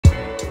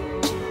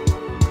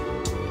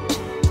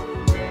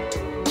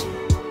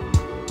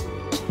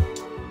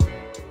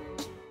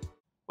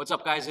What's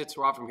up, guys? It's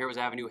Rob from Heroes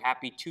Avenue.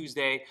 Happy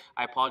Tuesday.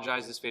 I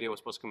apologize, this video was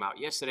supposed to come out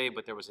yesterday,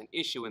 but there was an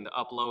issue in the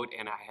upload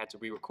and I had to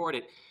re-record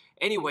it.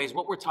 Anyways,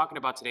 what we're talking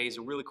about today is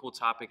a really cool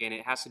topic, and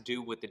it has to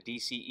do with the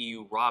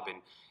DCEU Robin,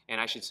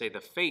 and I should say the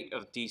fate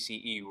of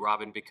DCEU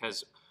Robin,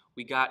 because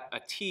we got a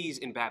tease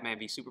in Batman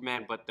v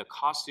Superman, but the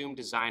costume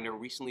designer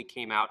recently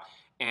came out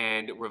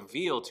and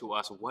revealed to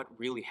us what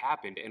really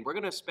happened, and we're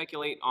going to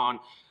speculate on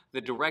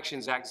the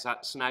direction Zack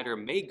Snyder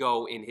may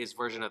go in his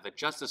version of the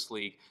Justice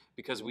League,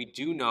 because we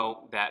do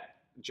know that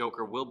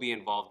Joker will be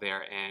involved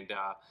there, and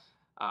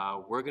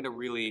we're going to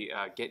really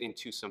get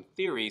into some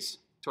theories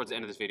towards the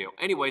end of this video.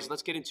 Anyways,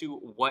 let's get into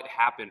what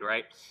happened,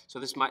 right? So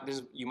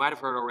you might have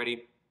heard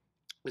already.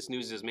 This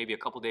news is maybe a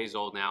couple days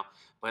old now,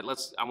 but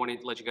I want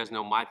to let you guys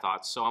know my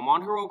thoughts. So I'm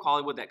on Heroic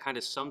Hollywood, that kind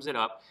of sums it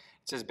up.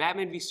 It says,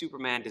 Batman v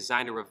Superman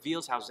designer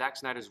reveals how Zack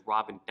Snyder's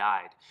Robin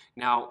died.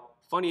 Now,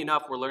 funny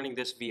enough, we're learning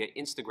this via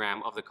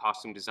Instagram of the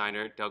costume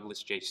designer,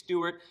 Douglas J.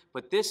 Stewart,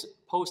 but this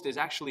post is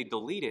actually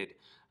deleted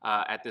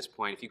at this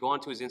point. If you go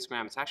onto his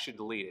Instagram, it's actually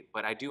deleted,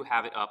 but I do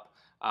have it up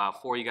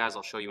for you guys.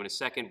 I'll show you in a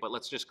second, but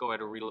let's just go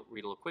ahead and read a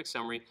little quick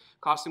summary.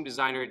 Costume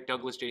designer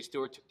Douglas J.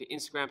 Stewart took to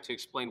Instagram to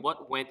explain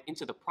what went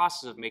into the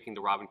process of making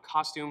the Robin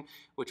costume,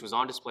 which was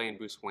on display in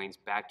Bruce Wayne's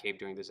Batcave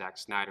during the Zack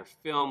Snyder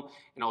film,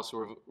 and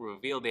also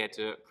revealed they had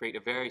to create a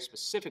very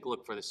specific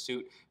look for the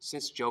suit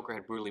since Joker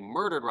had brutally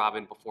murdered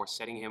Robin before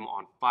setting him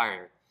on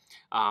fire.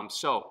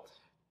 So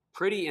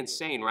pretty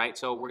insane, right?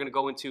 So we're going to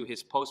go into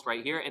his post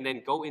right here and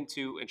then go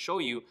into and show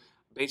you,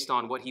 based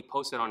on what he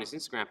posted on his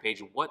Instagram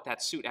page, what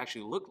that suit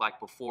actually looked like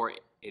before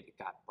it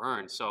got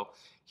burned. So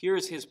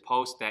here's his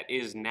post that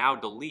is now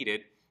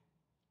deleted.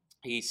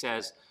 He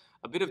says,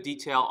 a bit of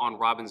detail on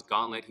Robin's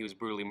gauntlet. He was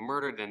brutally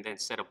murdered and then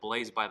set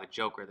ablaze by the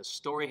Joker. The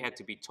story had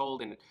to be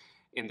told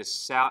in the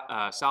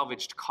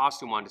salvaged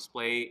costume on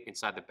display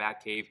inside the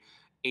Batcave.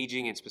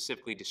 Aging and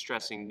specifically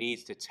distressing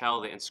needs to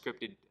tell the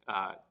unscripted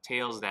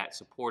tales that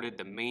supported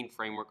the main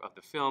framework of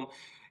the film.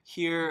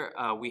 Here,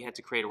 we had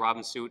to create a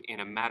Robin suit in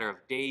a matter of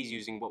days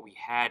using what we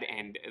had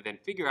and then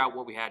figure out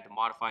what we had to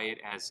modify it,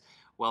 as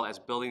well as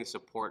building the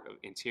support of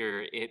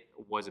interior. It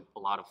was a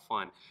lot of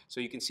fun. So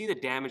you can see the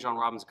damage on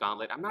Robin's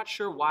gauntlet. I'm not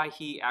sure why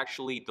he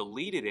actually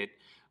deleted it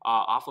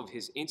off of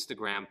his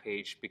Instagram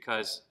page,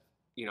 because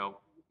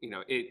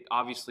it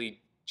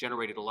obviously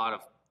generated a lot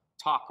of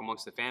talk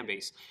amongst the fan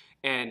base.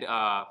 And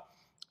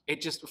it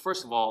just,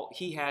 first of all,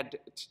 he had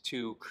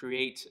to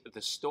create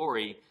the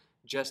story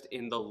just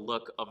in the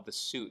look of the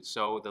suit.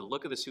 So the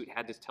look of the suit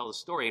had to tell the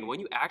story. And when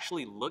you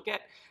actually look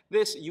at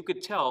this, you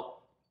could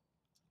tell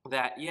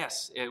that,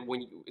 yes,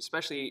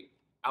 especially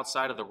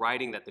outside of the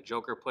writing that the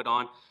Joker put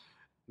on,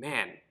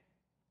 man,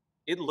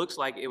 it looks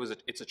like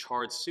it's a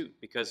charred suit,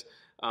 because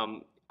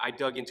I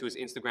dug into his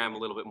Instagram a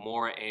little bit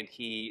more, and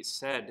he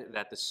said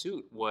that the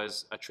suit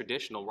was a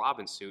traditional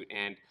Robin suit,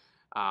 and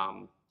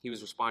he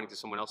was responding to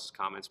someone else's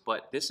comments,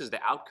 but this is the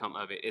outcome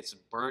of it. It's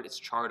burnt, it's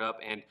charred up,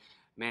 and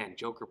man,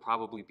 Joker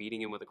probably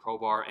beating him with a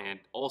crowbar and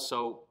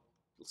also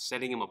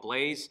setting him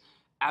ablaze.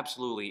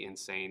 Absolutely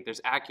insane.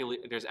 There's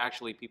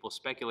actually people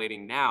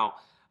speculating now.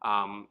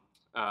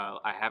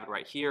 I have it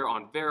right here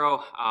on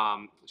Vero.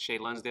 Shay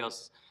Lunsdale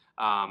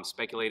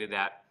speculated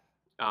that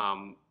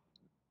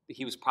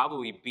he was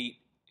probably beat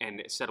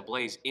and set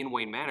ablaze in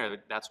Wayne Manor.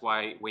 That's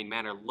why Wayne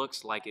Manor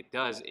looks like it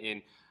does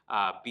in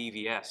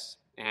BVS.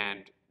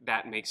 And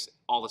that makes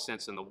all the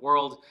sense in the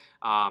world.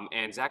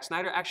 And Zack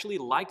Snyder actually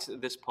liked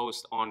this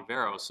post on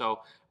Vero, so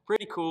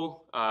pretty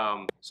cool.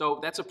 So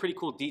that's a pretty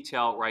cool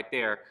detail right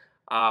there.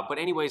 But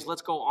anyways,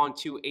 let's go on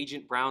to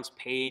Agent Brown's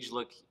page.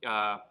 Look,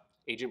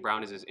 Agent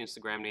Brown is his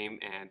Instagram name,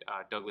 and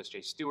Douglas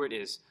J. Stewart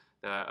is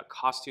the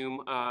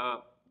costume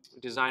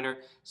designer.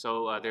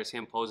 So there's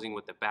him posing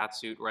with the bat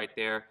suit right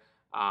there.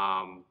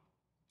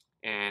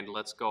 And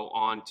let's go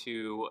on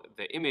to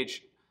the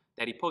image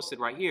that he posted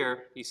right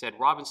here. He said,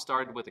 Robin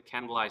started with a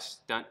cannibalized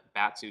stunt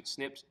batsuit,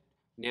 snipped,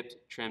 nipped,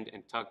 trimmed,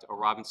 and tucked. A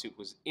Robin suit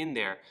was in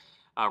there,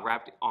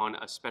 wrapped on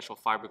a special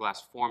fiberglass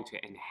form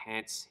to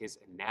enhance his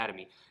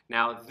anatomy.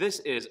 Now, this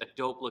is a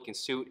dope looking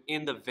suit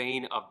in the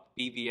vein of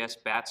BVS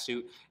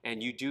batsuit,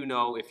 and you do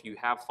know, if you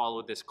have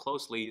followed this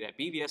closely, that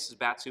BVS's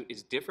batsuit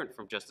is different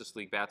from Justice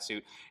League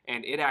batsuit,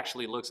 and it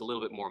actually looks a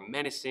little bit more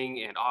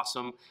menacing and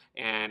awesome,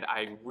 and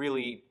I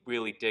really,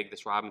 really dig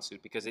this Robin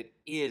suit, because it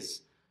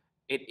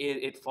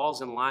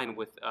falls in line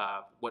with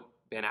what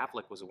Ben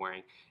Affleck was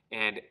wearing,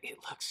 and it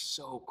looks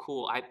so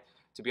cool.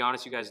 To be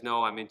honest, you guys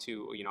know I'm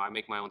into, I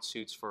make my own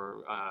suits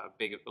for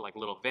big, like,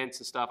 little events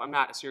and stuff. I'm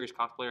not a serious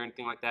cosplayer or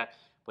anything like that,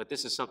 but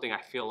this is something I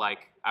feel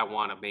like I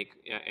want to make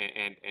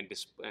and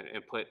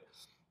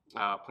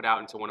put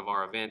out into one of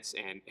our events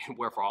and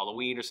wear for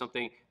Halloween or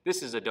something.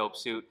 This is a dope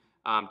suit,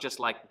 just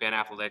like Ben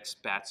Affleck's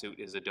Batsuit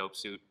is a dope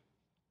suit.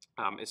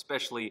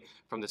 Especially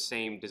from the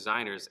same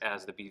designers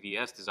as the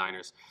BVS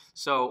designers.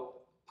 So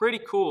pretty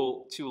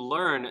cool to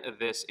learn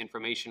this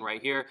information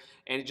right here,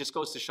 and it just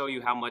goes to show you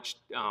how much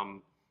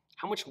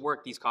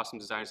work these costume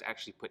designers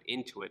actually put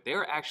into it.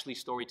 They're actually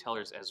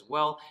storytellers as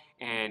well,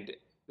 and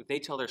they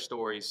tell their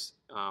stories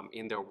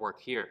in their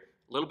work here.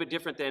 A little bit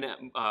different than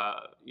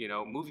you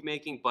know, movie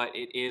making, but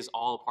it is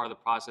all a part of the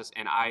process,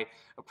 and I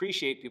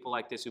appreciate people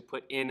like this who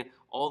put in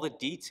all the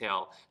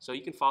detail. So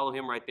you can follow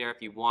him right there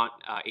if you want.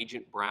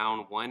 Agent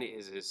Brown 1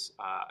 is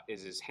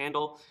his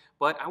handle.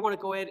 But I want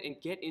to go ahead and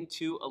get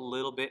into a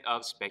little bit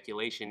of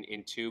speculation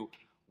into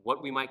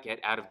what we might get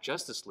out of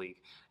Justice League.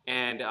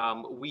 And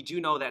we do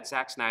know that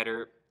Zack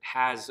Snyder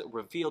has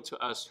revealed to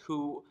us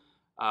who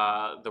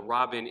the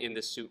Robin in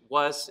this suit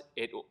was.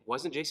 It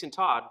wasn't Jason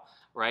Todd,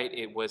 right?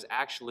 It was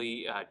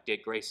actually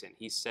Dick Grayson.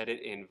 He said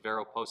it in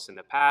Vero posts in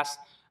the past.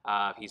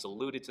 He's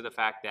alluded to the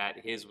fact that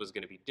his was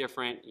going to be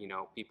different. You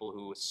know, people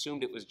who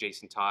assumed it was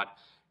Jason Todd,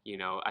 you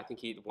know, I think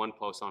he one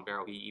post on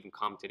Vero, he even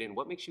commented in,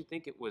 what makes you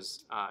think it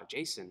was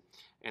Jason?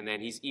 And then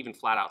he's even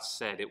flat out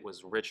said it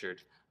was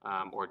Richard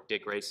or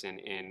Dick Grayson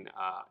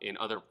in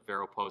other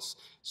Vero posts.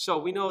 So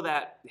we know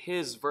that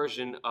his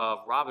version of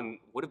Robin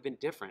would have been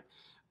different.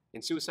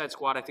 In Suicide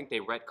Squad, I think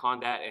they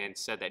retconned that and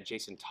said that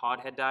Jason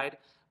Todd had died.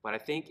 But I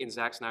think in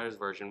Zack Snyder's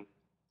version,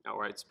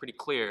 or it's pretty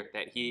clear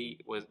that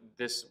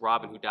this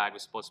Robin who died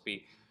was supposed to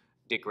be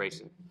Dick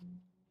Grayson.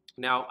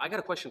 Now, I got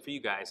a question for you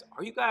guys.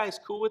 Are you guys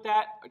cool with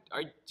that?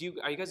 Are you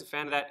guys a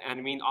fan of that? And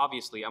I mean,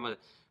 obviously, I'm a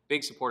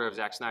big supporter of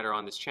Zack Snyder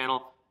on this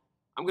channel.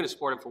 I'm going to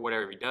support him for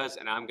whatever he does,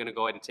 and I'm going to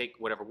go ahead and take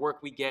whatever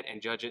work we get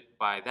and judge it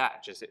by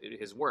that, just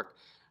his work.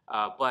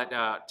 But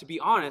to be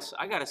honest,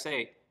 I got to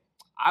say,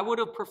 I would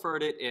have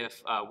preferred it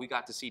if we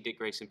got to see Dick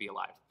Grayson be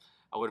alive.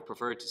 I would have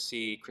preferred to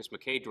see Chris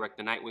McKay direct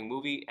the Nightwing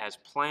movie as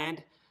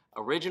planned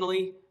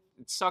originally.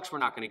 It sucks we're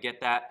not going to get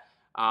that.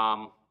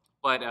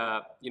 But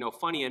you know,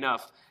 funny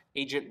enough,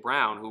 Agent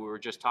Brown, who we were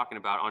just talking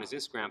about on his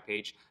Instagram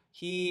page,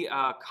 he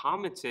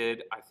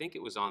commented, I think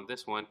it was on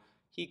this one,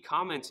 he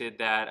commented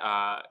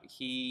that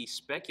he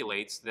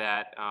speculates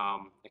that, I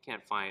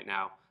can't find it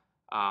now,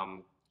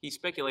 he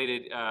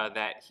speculated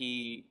that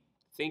he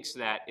thinks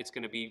that it's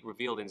going to be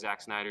revealed in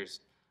Zack Snyder's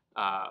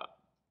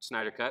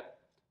Snyder Cut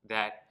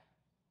that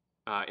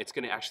it's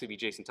going to actually be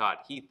Jason Todd.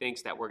 He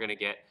thinks that we're going to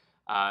get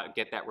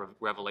that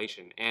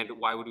revelation. And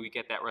why would we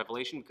get that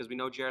revelation? Because we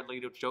know Jared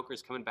Leto's Joker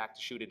is coming back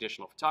to shoot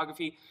additional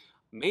photography.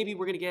 Maybe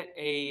we're going to get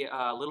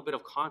a little bit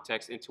of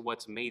context into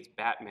what's made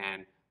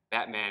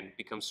Batman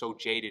become so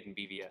jaded in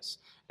BVS.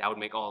 That would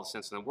make all the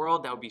sense in the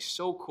world. That would be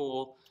so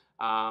cool.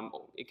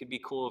 It could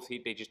be cool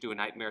if they just do a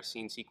nightmare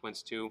scene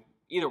sequence too.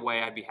 Either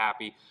way, I'd be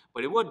happy.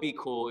 But it would be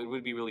cool. It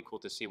would be really cool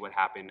to see what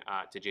happened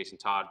to Jason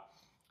Todd.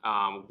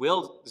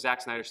 Will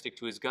Zack Snyder stick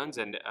to his guns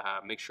and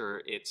make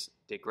sure it's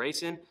Dick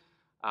Grayson?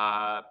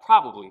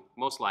 Probably,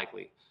 most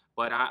likely.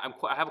 But I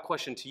have a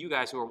question to you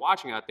guys who are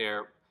watching out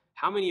there.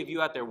 How many of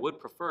you out there would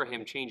prefer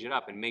him change it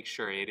up and make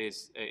sure it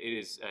is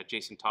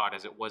Jason Todd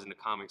as it was in the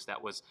comics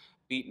that was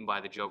beaten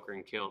by the Joker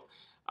and killed?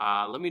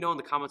 Let me know in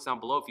the comments down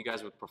below if you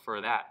guys would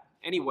prefer that.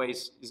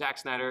 Anyways, Zack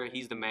Snyder,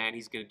 he's the man.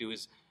 He's going to do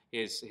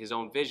his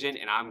own vision,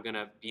 and I'm going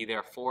to be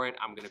there for it.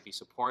 I'm going to be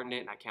supporting it,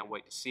 and I can't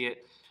wait to see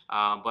it.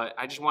 But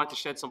I just wanted to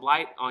shed some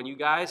light on you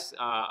guys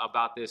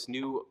about this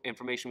new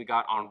information we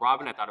got on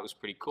Robin. I thought it was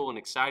pretty cool and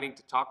exciting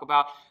to talk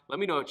about. Let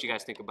me know what you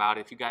guys think about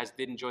it. If you guys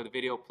did enjoy the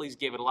video, please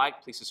give it a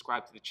like. Please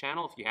subscribe to the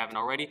channel if you haven't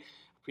already.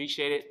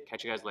 Appreciate it.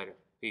 Catch you guys later.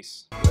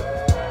 Peace.